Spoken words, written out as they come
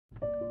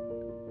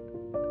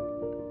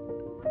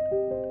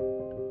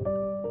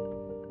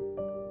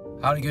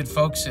Howdy, good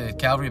folks at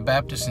Calvary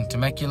Baptist in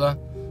Temecula.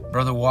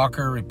 Brother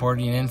Walker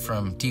reporting in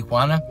from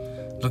Tijuana.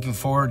 Looking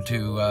forward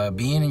to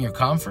being in your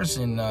conference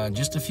in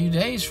just a few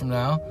days from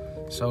now.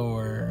 So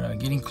we're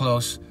getting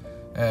close.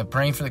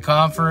 Praying for the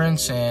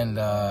conference and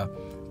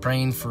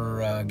praying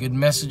for good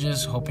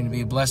messages. Hoping to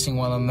be a blessing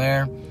while I'm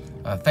there.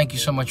 Thank you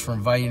so much for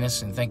inviting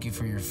us, and thank you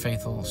for your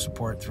faithful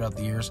support throughout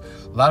the years.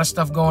 A lot of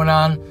stuff going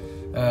on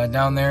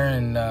down there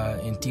in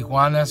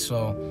Tijuana,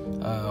 so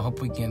I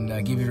hope we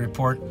can give you a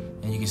report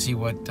and you can see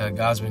what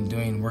God's been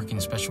doing, working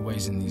in special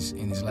ways in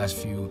these last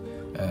few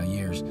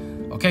years.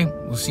 Okay,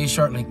 we'll see you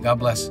shortly. God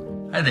bless.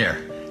 Hi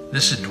there.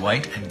 This is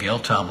Dwight and Gail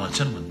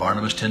Tomlinson with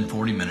Barnabas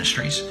 1040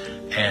 Ministries,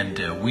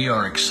 and we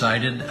are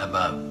excited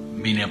about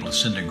being able to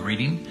send a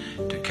greeting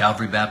to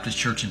Calvary Baptist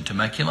Church in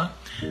Temecula.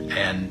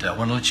 And I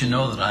want to let you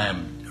know that I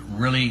am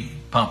really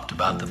pumped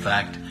about the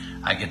fact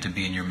I get to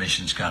be in your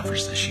missions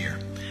conference this year.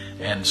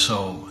 And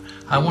so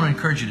I want to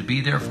encourage you to be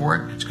there for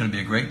it. It's going to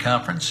be a great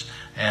conference,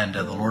 and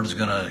the Lord is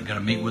going to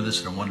meet with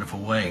us in a wonderful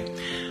way.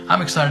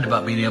 I'm excited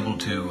about being able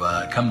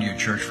to come to your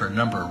church for a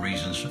number of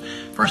reasons.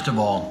 First of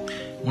all,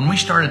 when we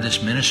started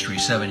this ministry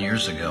 7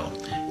 years ago,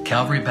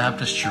 Calvary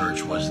Baptist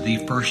Church was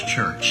the first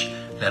church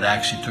that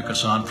actually took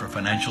us on for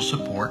financial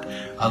support,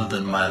 other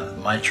than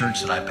my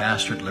church that I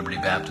pastor at Liberty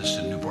Baptist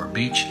in Newport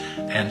Beach.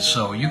 And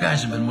so you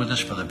guys have been with us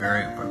from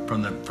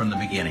the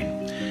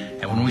beginning.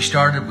 And when we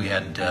started, we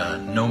had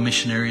no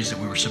missionaries that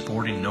we were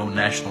supporting, no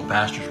national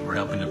pastors who were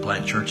helping to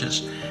plant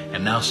churches.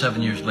 And now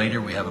 7 years later,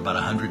 we have about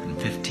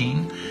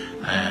 115,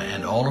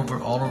 and all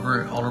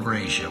over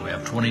Asia. We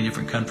have 20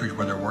 different countries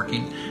where they're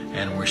working,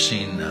 and we're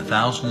seeing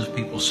thousands of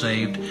people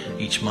saved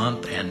each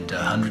month and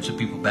hundreds of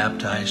people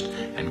baptized.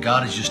 And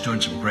God is just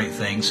doing some great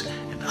things.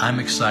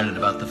 I'm excited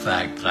about the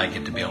fact that I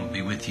get to be able to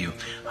be with you.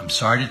 I'm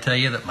sorry to tell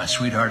you that my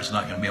sweetheart is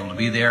not going to be able to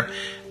be there.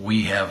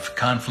 We have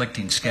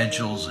conflicting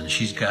schedules, and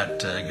she's got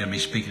going to be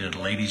speaking at a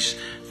ladies'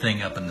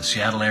 thing up in the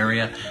Seattle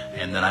area,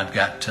 and then I've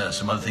got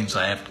some other things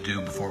I have to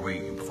do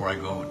before I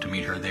go to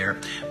meet her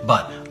there.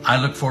 But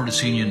I look forward to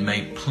seeing you in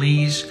May.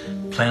 Please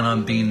plan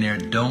on being there.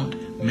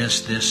 Don't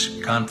miss this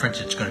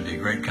conference. It's going to be a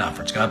great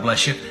conference. God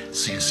bless you.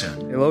 See you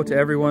soon. Hello to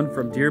everyone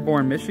from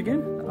Dearborn,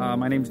 Michigan.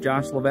 My name is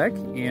Josh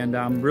Levesque, and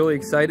I'm really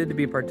excited to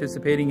be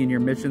participating in your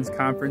missions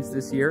conference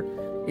this year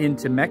in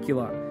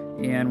Temecula.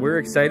 And we're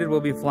excited. We'll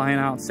be flying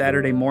out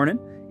Saturday morning,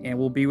 and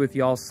we'll be with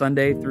y'all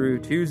Sunday through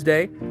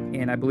Tuesday.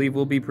 And I believe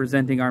we'll be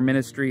presenting our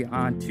ministry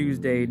on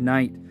Tuesday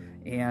night.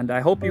 And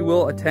I hope you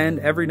will attend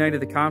every night of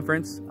the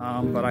conference,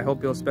 but I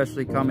hope you'll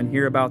especially come and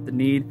hear about the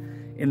need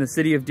in the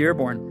city of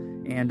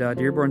Dearborn. And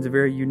Dearborn's a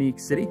very unique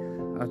city.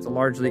 It's a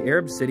largely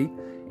Arab city,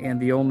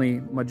 and the only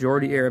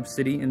majority Arab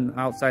city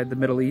outside the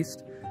Middle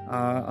East.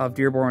 Of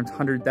Dearborn's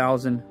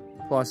 100,000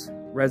 plus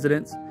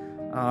residents,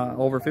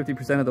 over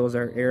 50% of those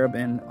are Arab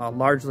and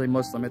largely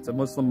Muslim. It's a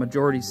Muslim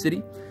majority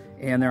city,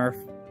 and there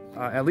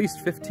are at least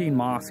 15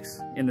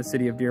 mosques in the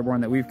city of Dearborn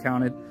that we've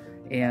counted,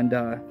 and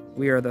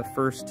we are the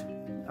first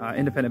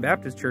independent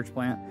Baptist church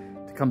plant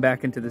to come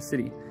back into the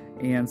city.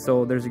 And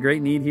so there's a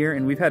great need here,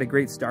 and we've had a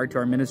great start to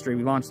our ministry.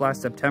 We launched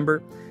last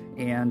September,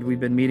 and we've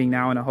been meeting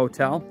now in a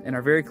hotel and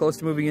are very close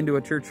to moving into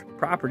a church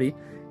property.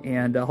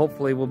 And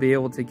hopefully we'll be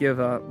able to give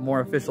a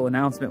more official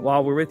announcement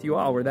while we're with you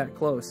all. We're that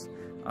close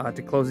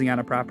to closing on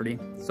a property.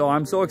 So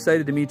I'm so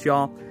excited to meet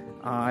y'all.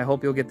 I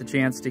hope you'll get the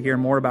chance to hear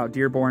more about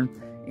Dearborn,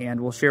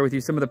 and we'll share with you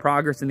some of the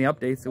progress and the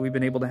updates that we've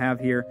been able to have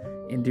here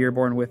in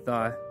Dearborn with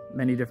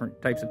many different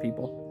types of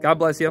people. God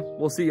bless you.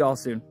 We'll see y'all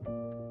soon.